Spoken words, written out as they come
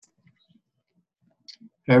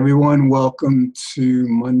Everyone, welcome to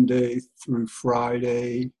Monday through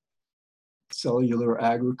Friday, Cellular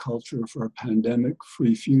Agriculture for a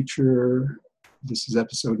Pandemic-Free Future. This is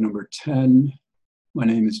episode number 10. My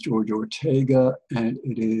name is George Ortega, and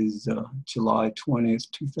it is July 20th,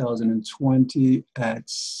 2020 at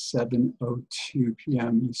 7:02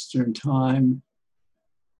 p.m. Eastern Time.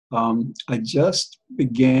 I just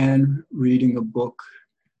began reading a book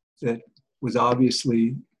that was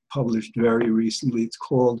obviously published very recently. It's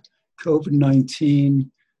called COVID-19,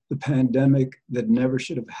 the Pandemic That Never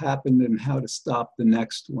Should Have Happened and How to Stop the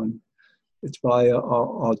Next One. It's by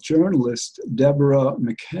a journalist, Deborah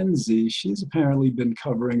McKenzie. She's apparently been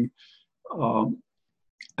covering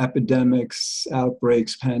epidemics,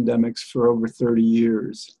 outbreaks, pandemics for over 30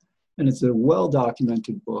 years. And it's a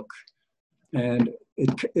well-documented book. And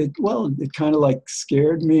it kind of like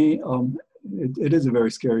scared me. It is a very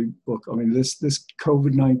scary book. I mean, this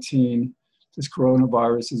COVID-19, this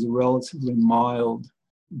coronavirus is a relatively mild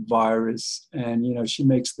virus. And, she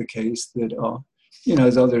makes the case that,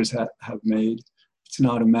 as others have made, it's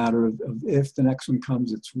not a matter of if the next one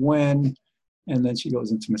comes, it's when. And then she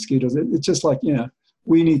goes into mosquitoes. It's just like,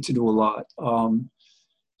 we need to do a lot.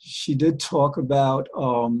 She did talk about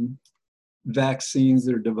vaccines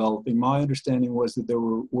that are developing. My understanding was that they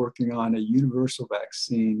were working on a universal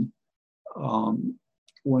vaccine,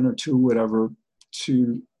 one or two, whatever,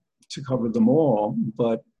 to cover them all.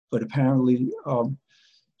 But apparently,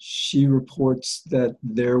 she reports that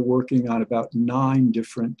they're working on about nine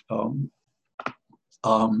different.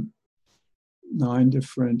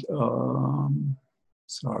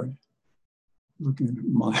 Sorry, looking at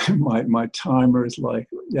my timer is like,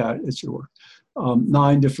 yeah, it should work.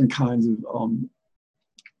 9 different kinds of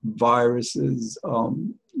viruses,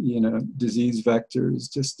 disease vectors,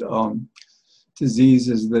 just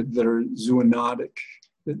diseases that are zoonotic,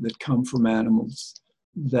 that come from animals,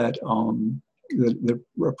 that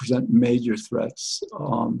represent major threats.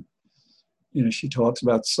 She talks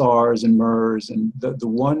about SARS and MERS, and the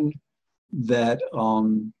one that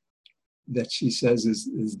she says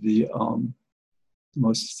is the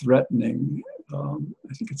most threatening.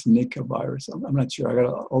 I think it's Nika virus. I'm not sure. I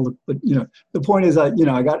got all the, but the point is, I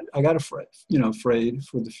got afraid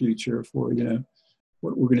for the future, for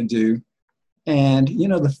what we're going to do, and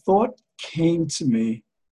the thought came to me.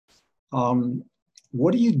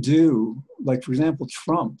 What do you do? Like, for example,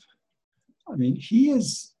 Trump. I mean, he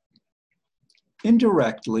is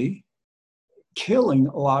indirectly killing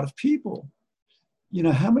a lot of people.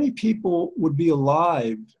 How many people would be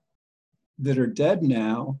alive that are dead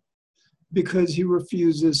now because he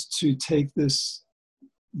refuses to take this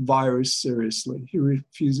virus seriously? He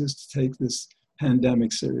refuses to take this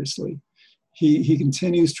pandemic seriously. He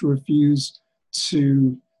continues to refuse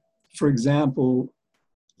to, for example,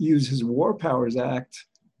 use his War Powers Act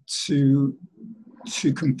to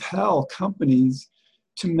compel companies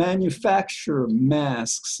to manufacture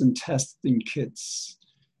masks and testing kits,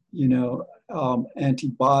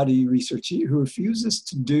 antibody research. He refuses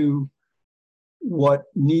to do what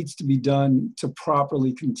needs to be done to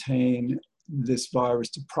properly contain this virus,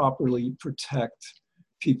 to properly protect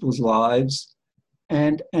people's lives.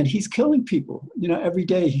 And he's killing people. Every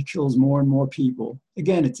day he kills more and more people.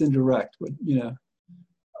 Again, it's indirect, but,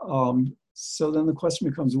 so then the question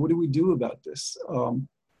becomes, what do we do about this?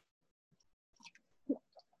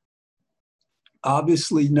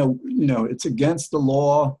 Obviously, it's against the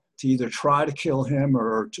law to either try to kill him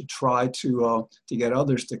or to try to get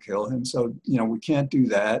others to kill him. So, we can't do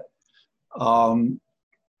that.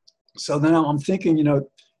 So then I'm thinking,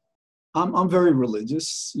 I'm very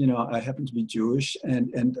religious. I happen to be Jewish,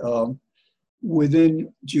 and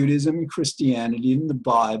within Judaism and Christianity, in the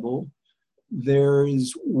Bible, there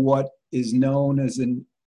is what is known as an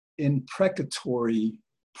imprecatory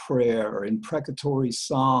prayer, imprecatory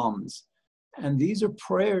psalms. And these are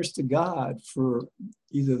prayers to God for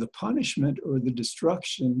either the punishment or the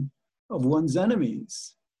destruction of one's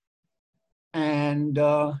enemies. And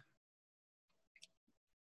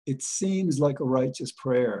it seems like a righteous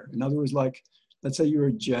prayer. In other words, like, let's say you're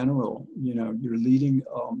a general, you're leading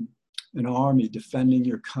an army defending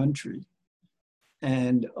your country.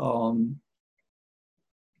 And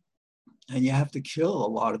you have to kill a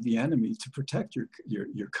lot of the enemy to protect your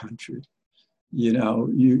country.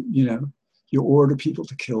 You order people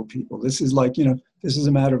to kill people. This is like, this is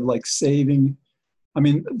a matter of like saving. I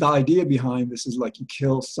mean, the idea behind this is like you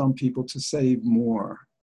kill some people to save more.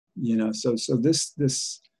 So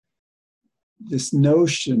this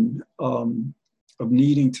notion of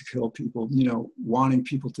needing to kill people, wanting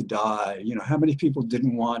people to die. How many people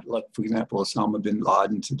didn't want, like, for example, Osama bin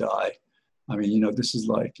Laden to die? I mean, this is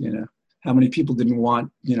like, how many people didn't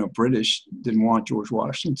want, British didn't want George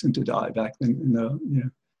Washington to die back then in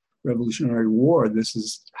the, Revolutionary War. This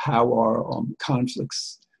is how our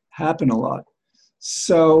conflicts happen a lot.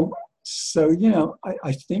 So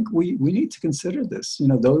I think we need to consider this.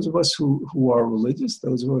 Those of us who are religious,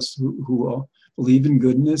 those of us who believe in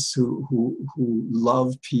goodness, who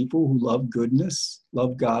love people, who love goodness,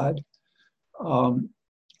 love God.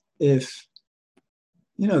 If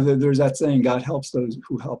there's that saying, God helps those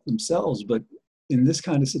who help themselves. But in this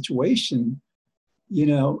kind of situation,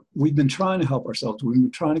 we've been trying to help ourselves. We've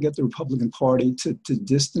been trying to get the Republican Party to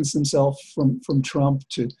distance themselves from Trump,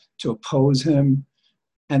 to oppose him,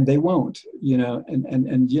 and they won't.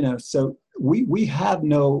 So we have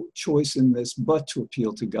no choice in this but to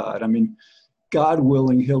appeal to God. I mean, God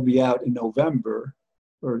willing, he'll be out in November,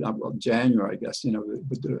 or well, January, I guess.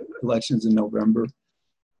 With the elections in November,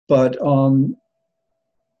 but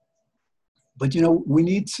we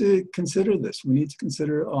need to consider this. We need to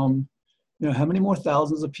consider, how many more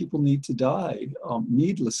thousands of people need to die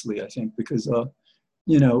needlessly, I think, because,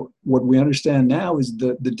 what we understand now is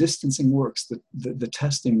the distancing works, the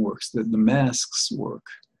testing works, the masks work.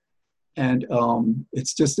 And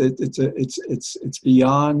it's just, it's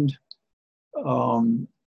beyond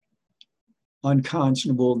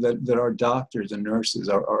unconscionable that our doctors and nurses,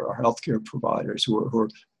 our healthcare providers who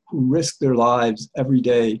risk their lives every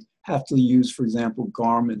day have to use, for example,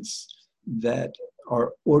 garments that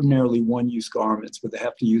are ordinarily one-use garments, but they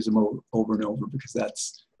have to use them over and over because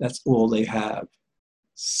that's all they have.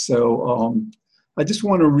 So I just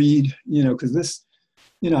want to read, because this,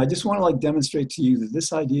 I just want to demonstrate to you that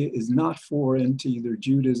this idea is not foreign to either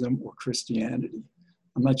Judaism or Christianity.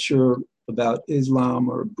 I'm not sure about Islam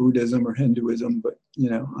or Buddhism or Hinduism, but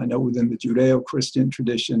I know within the Judeo-Christian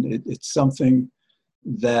tradition, it's something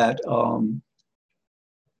that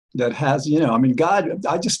that has, God,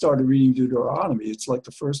 I just started reading Deuteronomy. It's like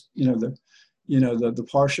the first, the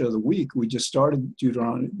Parsha of the week. We just started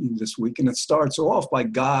Deuteronomy this week, and it starts off by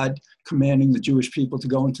God commanding the Jewish people to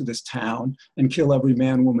go into this town and kill every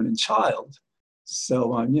man, woman, and child.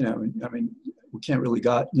 So, we can't really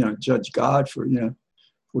judge God for,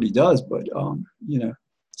 what he does, but,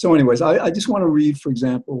 So anyways, I just want to read, for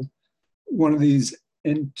example, one of these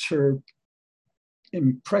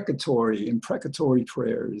imprecatory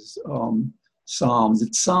prayers, Psalms.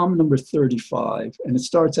 It's Psalm number 35, and it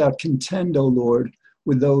starts out, "Contend, O Lord,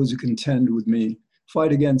 with those who contend with me.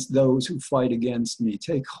 Fight against those who fight against me.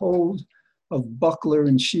 Take hold of buckler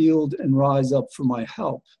and shield and rise up for my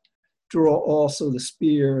help. Draw also the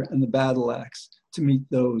spear and the battle axe to meet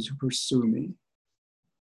those who pursue me."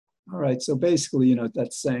 All right, so basically,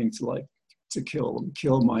 that's saying to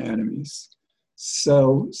kill my enemies.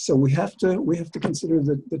 So we have to consider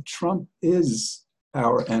that Trump is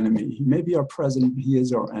our enemy. He may be our president, but he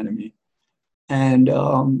is our enemy. And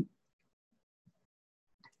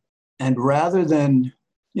rather than,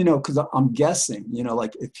 because I'm guessing,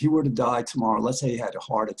 if he were to die tomorrow, let's say he had a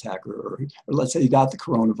heart attack, or let's say he got the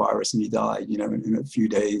coronavirus and he died, in a few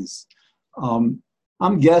days.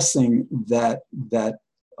 I'm guessing that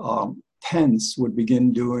Pence would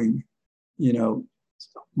begin doing,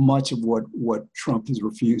 much of what Trump has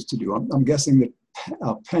refused to do. I'm guessing that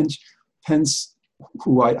Pence,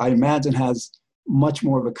 who I imagine has much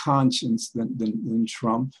more of a conscience than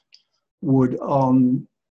Trump, would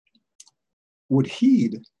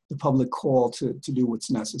heed the public call to do what's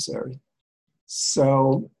necessary.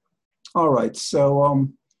 So, all right. So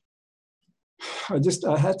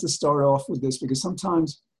I had to start off with this because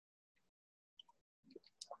sometimes,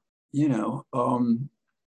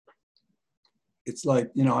 it's like,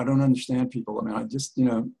 I don't understand people. I mean, I just, I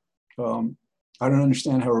don't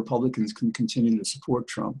understand how Republicans can continue to support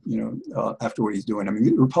Trump, after what he's doing. I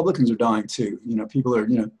mean, Republicans are dying too.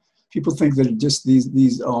 People think that just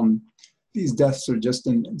these deaths are just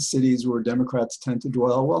in cities where Democrats tend to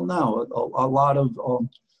dwell. Well, no, a lot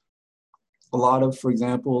of, for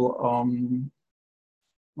example,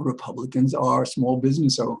 Republicans are small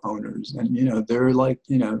business owners, and they're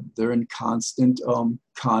in constant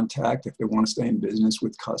contact if they want to stay in business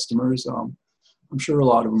with customers. I'm sure a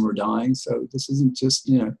lot of them are dying. So this isn't just,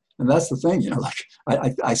 and that's the thing,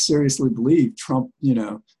 I seriously believe Trump,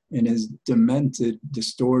 in his demented,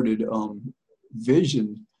 distorted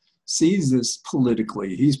vision, sees this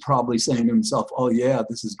politically. He's probably saying to himself, "Oh yeah,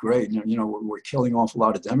 this is great. We're killing off a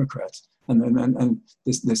lot of Democrats." And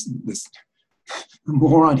this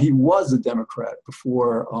moron, he was a Democrat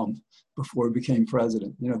before he became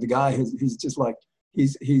president. The guy he's just like,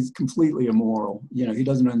 he's completely immoral. He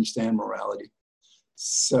doesn't understand morality.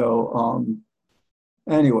 So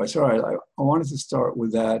anyways, all right, I wanted to start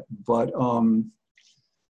with that, but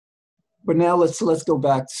But now let's go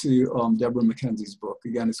back to Deborah McKenzie's book.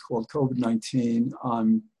 Again, it's called COVID-19.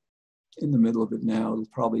 I'm in the middle of it now. It'll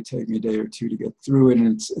probably take me a day or two to get through it. And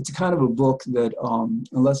it's a kind of a book that,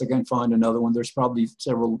 unless I can find another one, there's probably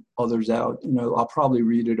several others out. You know, I'll probably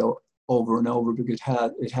read it over and over because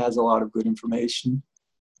it has a lot of good information.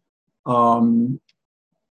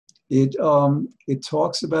 It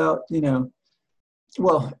talks about, you know,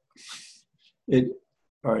 well, it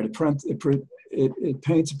paints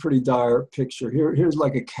a pretty dire picture. Here's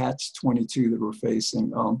like a catch-22 that we're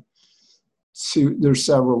facing. There's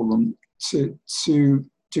several of them. To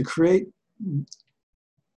create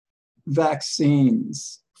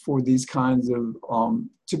vaccines for these kinds of,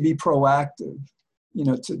 to be proactive, you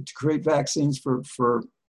know, to create vaccines for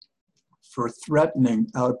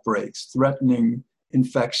threatening outbreaks, threatening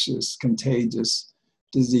infectious, contagious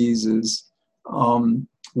diseases.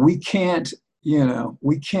 We can't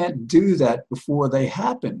do that before they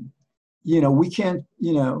happen. You know, we can't,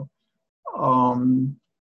 you know,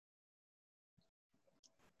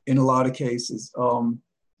 in a lot of cases.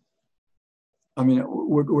 I mean,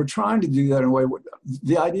 we're trying to do that in a way.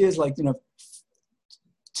 The idea is like, you know,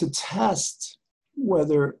 to test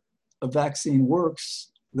whether a vaccine works,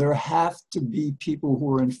 there have to be people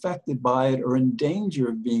who are infected by it or in danger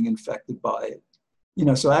of being infected by it. You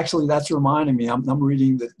know, so actually that's reminding me, I'm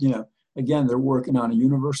reading that, you know, again, they're working on a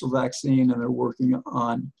universal vaccine and they're working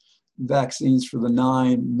on vaccines for the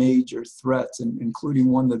 9 major threats, and including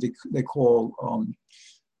one that they call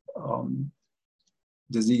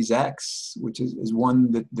disease X, which is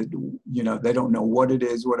one that, you know, they don't know what it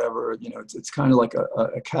is, whatever, you know, it's kind of like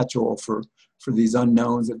a catch-all for these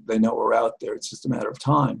unknowns that they know are out there. It's just a matter of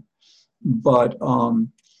time. But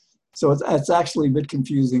so it's actually a bit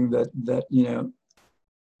confusing that, you know,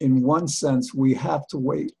 in one sense, we have to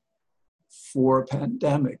wait for a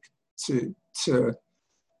pandemic to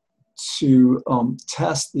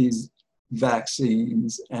test these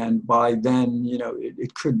vaccines, and by then, you know,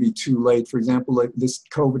 it could be too late. For example, like this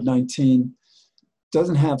COVID-19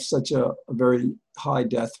 doesn't have such a very high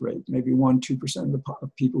death rate. Maybe 1-2%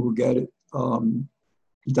 of people who get it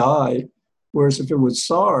die. Whereas if it was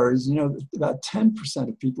SARS, you know, about 10%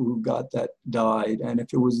 of people who got that died. And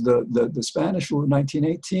if it was the Spanish flu in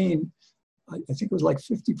 1918, I think it was like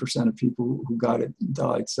 50% of people who got it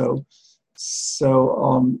died. So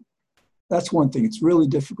that's one thing. It's really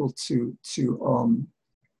difficult to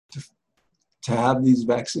have these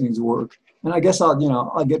vaccines work. And I guess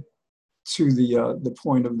I'll get to the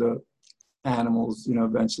point of the animals, you know,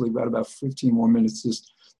 eventually, about 15 more minutes.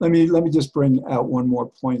 Just let me just bring out one more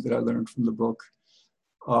point that I learned from the book.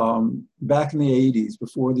 Back in the 80s,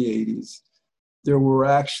 before the 80s, there were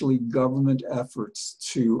actually government efforts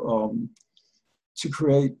to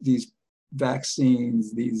create these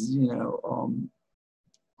vaccines, these, you know,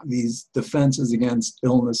 these defenses against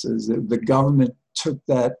illnesses. The government took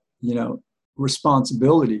that, you know,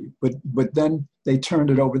 responsibility, but then they turned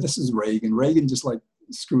it over. This is Reagan. Reagan just like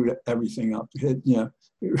screwed everything up. You know,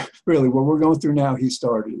 really, what we're going through now, he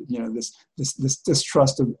started, you know, this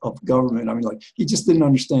distrust of government. I mean, like, he just didn't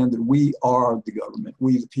understand that we are the government.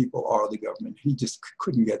 We, the people, are the government. He just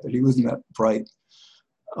couldn't get that. He wasn't that bright.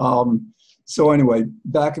 So anyway,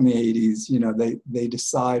 back in the 80s, you know, they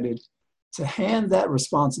decided to hand that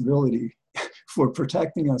responsibility for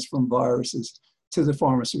protecting us from viruses to the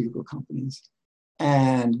pharmaceutical companies.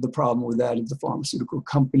 And the problem with that is the pharmaceutical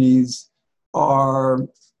companies are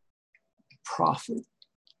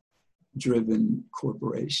profit-driven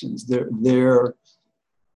corporations. Their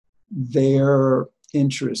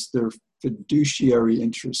interests, their fiduciary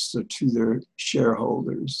interests are to their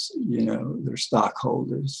shareholders, you know, their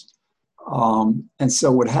stockholders. And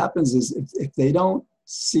so what happens is if they don't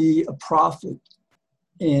see a profit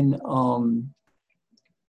in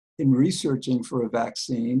researching for a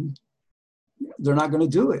vaccine, they're not going to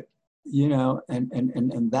do it, you know,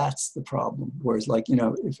 and that's the problem. Whereas, like, you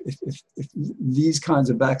know, if these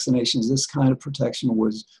kinds of vaccinations, this kind of protection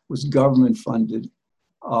was government funded,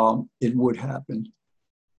 it would happen.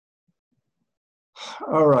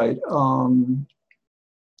 All right.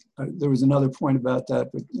 There was another point about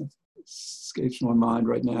that, but it escapes my mind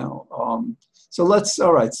right now. All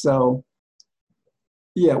right. So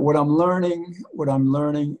yeah, what I'm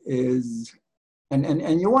learning is,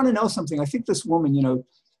 and you want to know something. I think this woman, you know,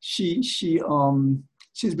 she's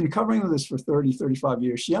been covering this for 35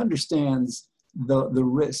 years. She understands the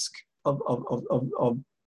risk of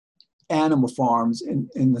animal farms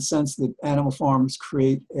in the sense that animal farms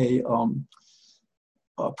create a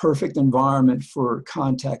perfect environment for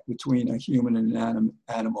contact between a human and an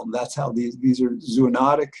animal. And that's how these are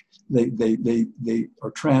zoonotic. They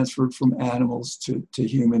are transferred from animals to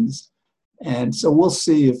humans. And so we'll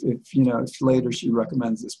see if you know, if later she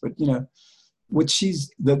recommends this. But, you know, what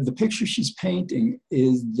the picture she's painting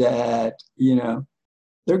is that, you know,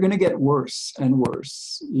 they're going to get worse and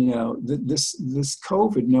worse. You know, this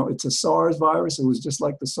COVID, you know, it's a SARS virus. It was just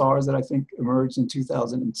like the SARS that I think emerged in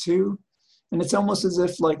 2002. And it's almost as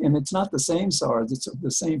if like, and it's not the same SARS, it's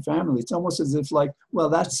the same family. It's almost as if like, well,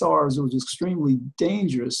 that SARS was extremely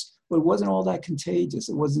dangerous, but it wasn't all that contagious.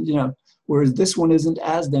 It wasn't, you know, whereas this one isn't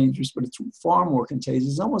as dangerous, but it's far more contagious.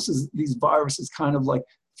 It's almost as these viruses kind of like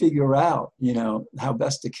figure out, you know, how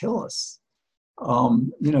best to kill us.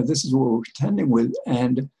 You know, this is what we're contending with.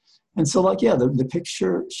 And so like, yeah, the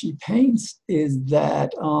picture she paints is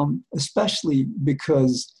that, especially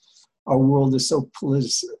because our world is so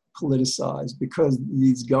politicized, because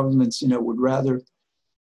these governments, you know, would rather,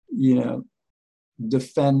 you know,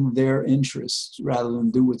 defend their interests rather than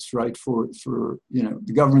do what's right for, you know,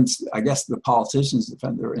 the governments. I guess the politicians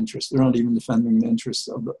defend their interests. They're not even defending the interests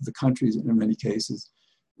of the countries in many cases.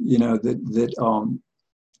 You know,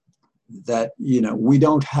 that, you know, we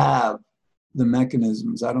don't have the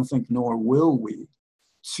mechanisms, I don't think, nor will we,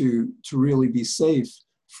 to really be safe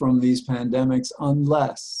from these pandemics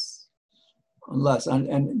unless,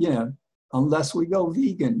 and you know, unless we go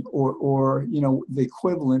vegan or you know, the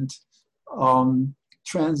equivalent,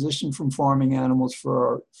 transition from farming animals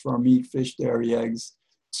for our meat, fish, dairy, eggs,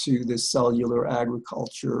 to this cellular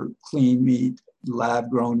agriculture, clean meat,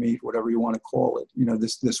 lab-grown meat, whatever you want to call it. You know,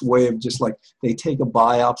 this way of just like, they take a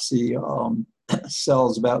biopsy,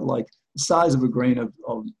 cells about like the size of a grain of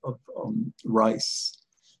rice.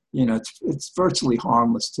 You know, it's virtually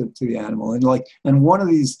harmless to the animal. And like, and one of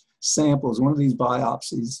these samples, one of these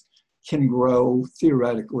biopsies can grow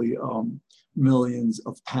theoretically millions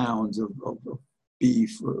of pounds of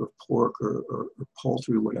beef or pork or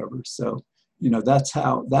poultry or whatever. So, you know, that's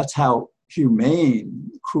how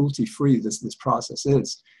humane, cruelty-free this process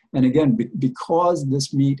is. And again, because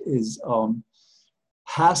this meat is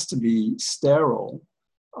has to be sterile,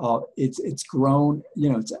 it's grown, you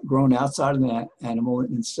know, it's grown outside of the animal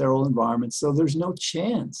in sterile environments. So there's no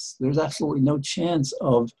chance. There's absolutely no chance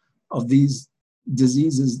of these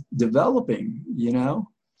diseases developing. You know,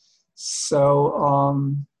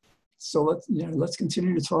 so let's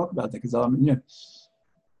continue to talk about that, because you know,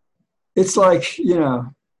 it's like, you know,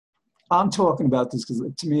 I'm talking about this because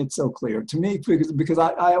to me it's so clear. To me, because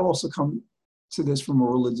I also come to this from a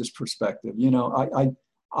religious perspective. You know,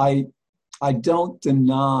 I don't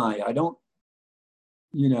deny, I don't,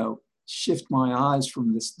 you know, shift my eyes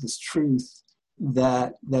from this truth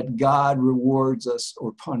that God rewards us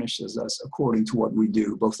or punishes us according to what we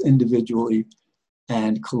do, both individually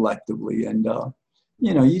and collectively. And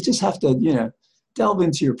you know, you just have to, you know, delve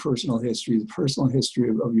into your personal history, the personal history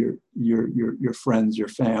of your friends, your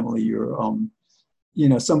family, your you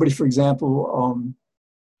know, somebody, for example,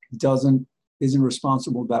 isn't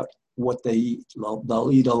responsible about what they eat. They'll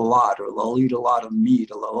eat a lot, or they'll eat a lot of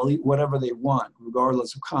meat, or they'll eat whatever they want,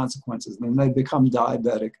 regardless of consequences. And then they become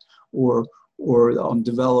diabetic, or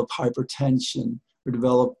develop hypertension, or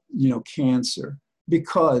develop, you know, cancer,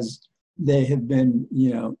 because they have been,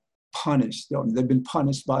 you know, punished. They've been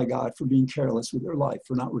punished by God for being careless with their life,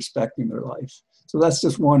 for not respecting their life. So that's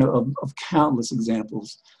just one of countless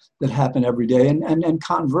examples that happen every day. And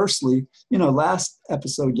conversely, you know, last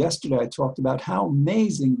episode, yesterday, I talked about how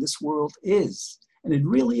amazing this world is. And it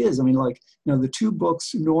really is. I mean, like, you know, the two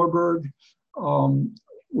books, Norberg,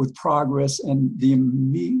 with Progress, and the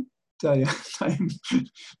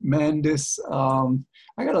Mandis,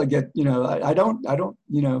 I gotta get, you know, I don't,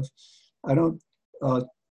 you know, I don't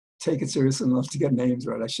take it seriously enough to get names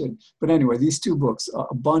right. I should. But anyway, these two books,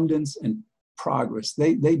 Abundance and Progress,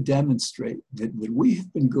 they demonstrate that we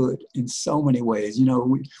have been good in so many ways. You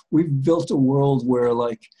know, we've built a world where,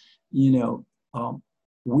 like, you know,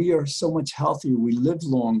 we are so much healthier. We live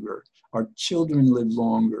longer. Our children live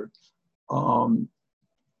longer.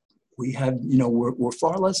 We have, you know, we're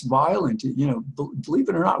far less violent. You know, believe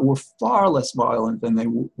it or not, we're far less violent than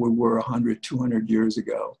we were 100, 200 years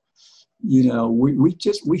ago. You know, we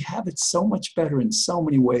have it so much better in so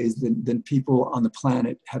many ways than people on the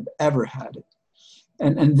planet have ever had it.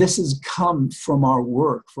 And this has come from our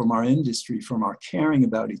work, from our industry, from our caring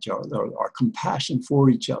about each other, our compassion for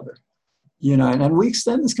each other. You know, and we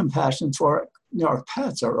extend this compassion to our, you know, our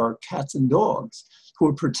pets, our cats and dogs, who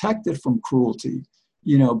are protected from cruelty,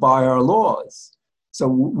 you know, by our laws. So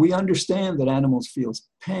we understand that animals feel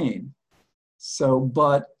pain. So,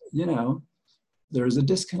 but, you know, there's a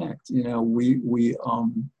disconnect. You know, we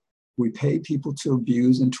pay people to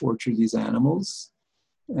abuse and torture these animals.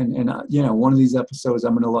 And you know, one of these episodes,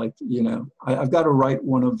 I'm going to, like, you know, I've got to write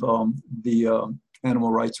one of the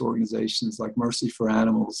animal rights organizations like Mercy for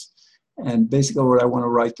Animals. And basically what I want to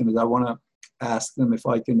write them is I want to ask them if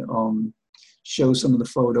I can show some of the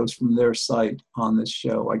photos from their site on this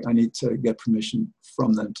show. I need to get permission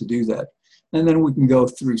from them to do that. And then we can go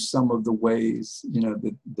through some of the ways,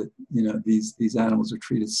 that these animals are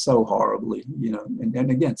treated so horribly,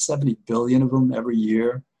 and again, 70 billion of them every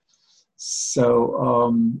year.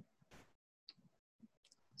 So,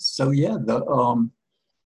 yeah,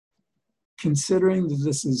 considering that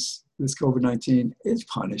this COVID-19 is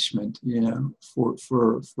punishment, for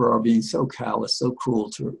our being so callous, so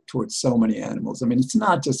cruel towards so many animals. I mean, it's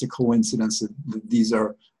not just a coincidence that these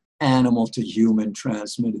are animal to human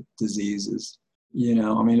transmitted diseases.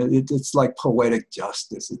 I mean, it's like poetic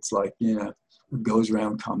justice. It's like, what goes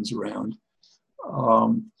around comes around.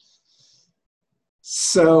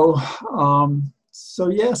 So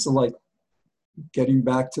like getting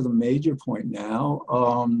back to the major point now,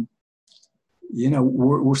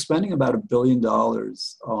 we're spending about $1 billion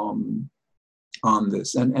on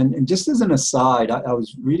this. And just as an aside, I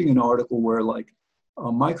was reading an article where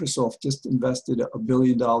Microsoft just invested $1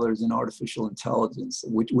 billion in artificial intelligence,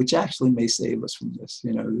 which actually may save us from this.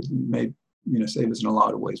 It may save us in a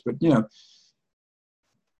lot of ways. But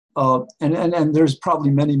and there's probably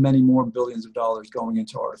many, many more billions of dollars going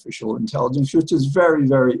into artificial intelligence, which is very,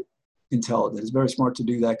 very intelligent. It's very smart to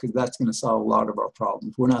do that because that's going to solve a lot of our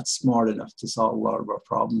problems. We're not smart enough to solve a lot of our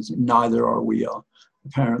problems. Neither are we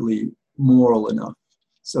apparently moral enough.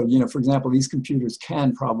 So, for example, these computers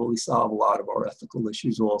can probably solve a lot of our ethical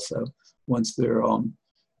issues also once they're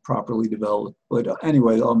properly developed. But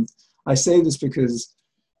anyway, I say this because,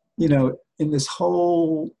 in this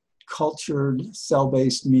whole cultured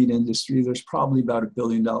cell-based meat industry, there's probably about $1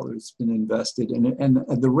 billion been invested. And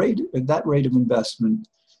at that rate of investment,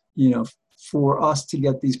 for us to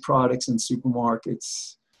get these products in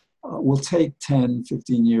supermarkets will take 10,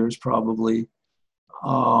 15 years probably.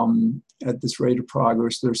 At this rate of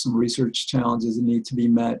progress, there's some research challenges that need to be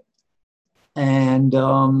met. And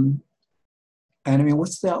I mean,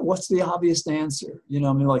 what's the obvious answer?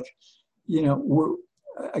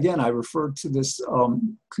 I referred to this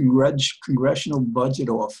Congressional Budget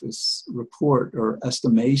Office report or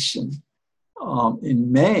estimation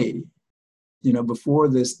in May, before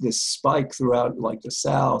this spike throughout like the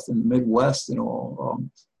South and the Midwest and all,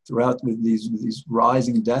 throughout these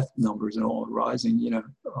rising death numbers and all rising,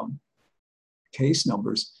 case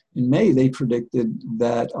numbers. In May, they predicted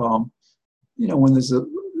that, when this is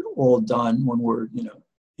all done, when we're,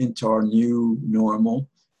 into our new normal,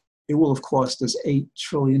 it will have cost us $8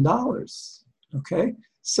 trillion. Okay.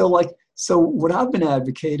 So what I've been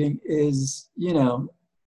advocating is,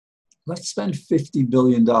 let's spend $50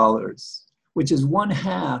 billion, which is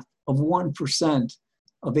 1/2 of 1%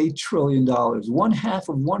 of $8 trillion, 1/2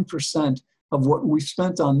 of 1% of what we've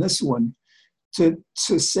spent on this one to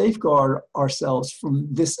safeguard ourselves from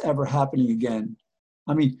this ever happening again.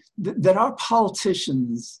 I mean, that our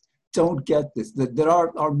politicians don't get this, that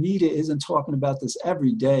our media isn't talking about this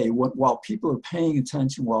every day while people are paying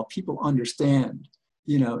attention, while people understand,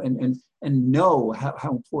 and know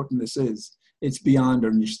how important this is. It's beyond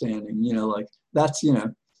understanding, that's,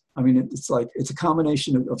 I mean, it's like, it's a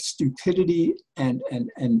combination of stupidity and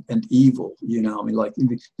evil, I mean, like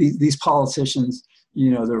these politicians,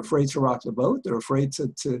 they're afraid to rock the boat. They're afraid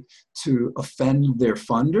to offend their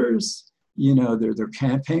funders, their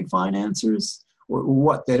campaign financiers, or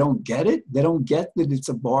what? They don't get it. They don't get that it's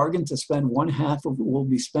a bargain to spend 1/2 of what we'll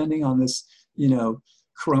be spending on this,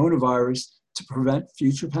 coronavirus to prevent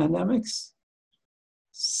future pandemics.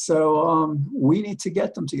 So we need to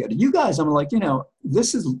get them together. You guys, I'm like,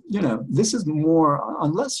 this is more,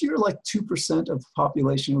 unless you're like 2% of the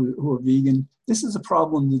population who are vegan, this is a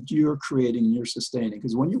problem that you're creating and you're sustaining.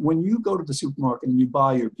 Because when you go to the supermarket and you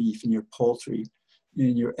buy your beef and your poultry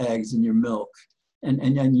and your eggs and your milk, and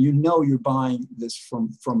you're buying this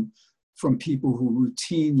from people who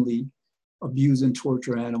routinely abuse and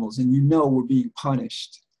torture animals, and we're being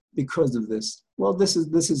punished because of this. Well, this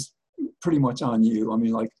is pretty much on you. I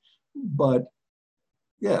mean, but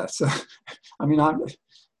yeah. So, I mean,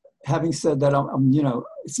 having said that, I'm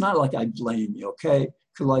it's not like I blame you, okay?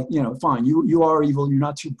 Because fine, you are evil. You're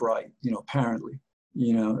not too bright, apparently,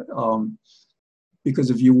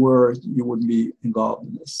 because if you were, you wouldn't be involved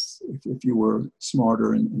in this. If you were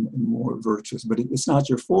smarter and more virtuous, but it's not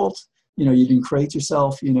your fault. You didn't create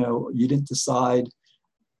yourself. You didn't decide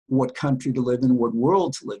what country to live in, what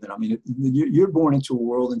world to live in. I mean, you're born into a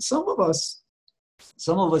world, and some of us,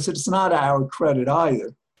 it's not our credit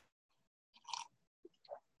either.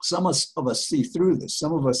 Some of us see through this.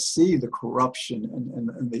 Some of us see the corruption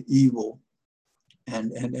and the evil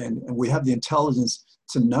and we have the intelligence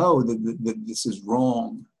to know that this is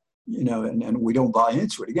wrong, you know, and we don't buy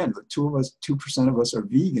into it. Again, the 2% of us are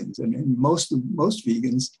vegans, and most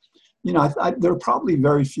vegans, you know, there are probably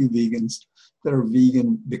very few vegans that are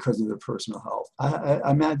vegan because of their personal health.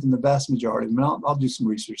 I imagine the vast majority. I mean, I'll do some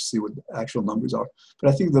research to see what the actual numbers are, but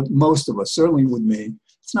I think that most of us, certainly with me,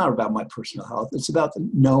 it's not about my personal health. It's about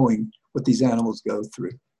knowing what these animals go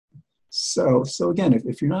through. So again,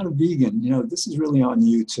 if you're not a vegan, you know, this is really on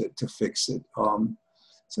you to fix it.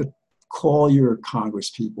 So call your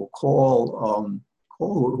Congress people, call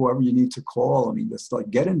whoever you need to call. I mean, just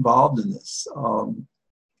like get involved in this.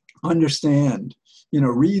 Understand, you know,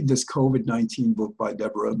 read this COVID-19 book by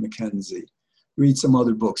Deborah McKenzie. Read some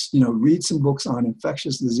other books, you know, read some books on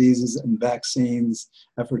infectious diseases and vaccines,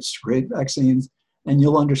 efforts to create vaccines, and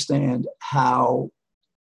you'll understand how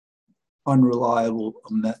unreliable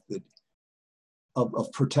a method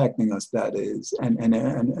of protecting us that is. And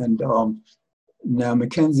now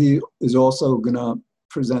McKenzie is also going to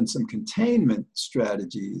present some containment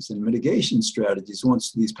strategies and mitigation strategies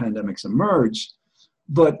once these pandemics emerge.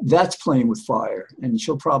 But that's playing with fire, and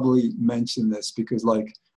she'll probably mention this because,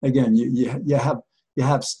 like, again, you have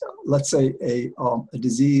let's say a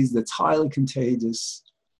disease that's highly contagious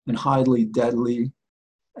and highly deadly,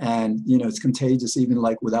 and you know it's contagious even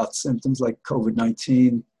like without symptoms, like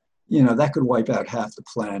COVID-19. You know that could wipe out half the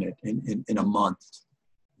planet in a month.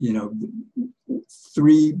 You know,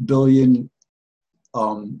 3 billion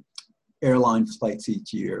airline flights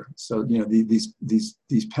each year. So you know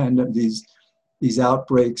these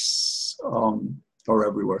outbreaks are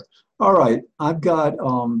everywhere. All right, I've got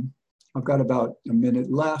about a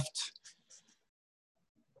minute left.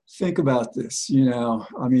 Think about this. You know,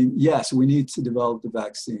 I mean, yes, we need to develop the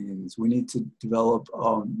vaccines. We need to develop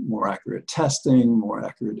more accurate testing, more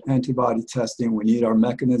accurate antibody testing. We need our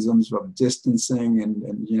mechanisms of distancing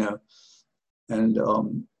and you know, and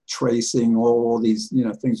tracing, all these, you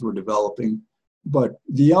know, things we're developing. But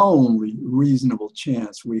the only reasonable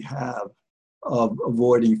chance we have of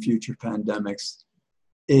avoiding future pandemics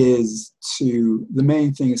is the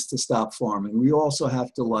main thing is to stop farming. We also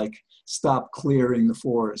have to like stop clearing the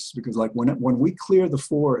forests, because like when we clear the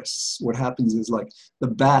forests, what happens is like the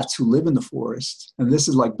bats who live in the forest, and this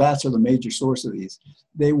is like bats are the major source of these,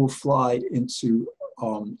 they will fly into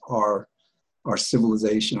our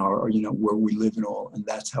civilization, our you know, where we live and all, and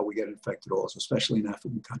that's how we get infected also, especially in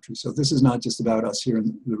African countries. So this is not just about us here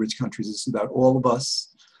in the rich countries, it's about all of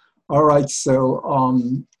us. All right, so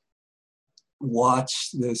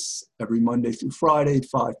watch this every Monday through Friday at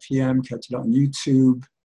 5 p.m. Catch it on YouTube.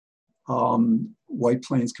 White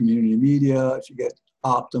Plains Community Media. If you get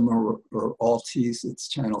Optum or Altice, it's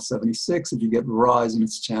channel 76. If you get Verizon,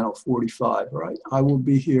 it's channel 45. All right, I will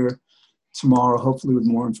be here tomorrow, hopefully with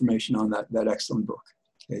more information on that excellent book.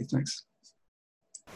 Okay, thanks.